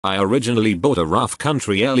I originally bought a rough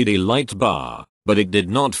country LED light bar, but it did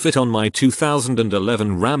not fit on my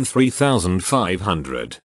 2011 Ram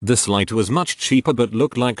 3500. This light was much cheaper but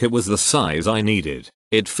looked like it was the size I needed.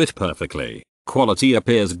 It fit perfectly. Quality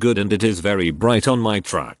appears good and it is very bright on my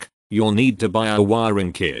truck. You'll need to buy a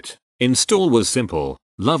wiring kit. Install was simple.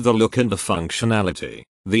 Love the look and the functionality.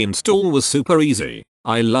 The install was super easy.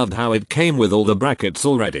 I loved how it came with all the brackets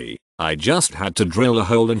already. I just had to drill a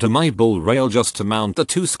hole into my bull rail just to mount the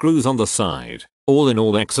 2 screws on the side. All in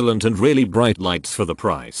all, excellent and really bright lights for the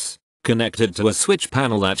price. Connected to a switch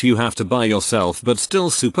panel that you have to buy yourself, but still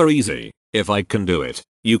super easy. If I can do it,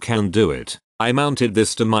 you can do it. I mounted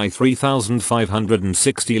this to my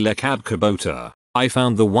 3560 LECAD Kubota. I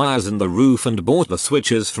found the wires in the roof and bought the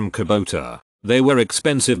switches from Kubota. They were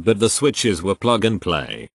expensive but the switches were plug and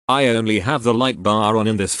play. I only have the light bar on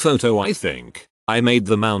in this photo, I think. I made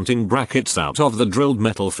the mounting brackets out of the drilled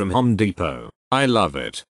metal from Home Depot. I love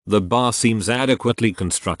it. The bar seems adequately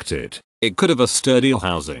constructed. It could have a sturdier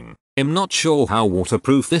housing. I'm not sure how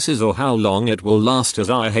waterproof this is or how long it will last, as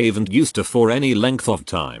I haven't used it for any length of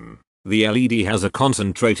time. The LED has a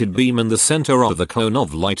concentrated beam in the center of the cone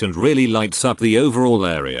of light and really lights up the overall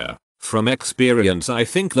area. From experience, I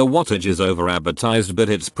think the wattage is over advertised, but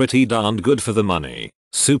it's pretty darned good for the money.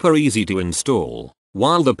 Super easy to install.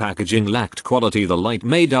 While the packaging lacked quality, the light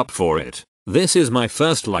made up for it. This is my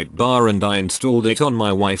first light bar and I installed it on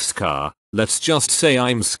my wife's car. Let's just say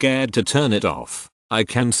I'm scared to turn it off. I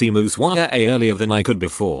can see moose way earlier than I could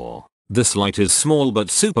before. This light is small but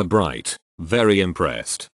super bright. Very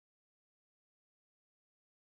impressed.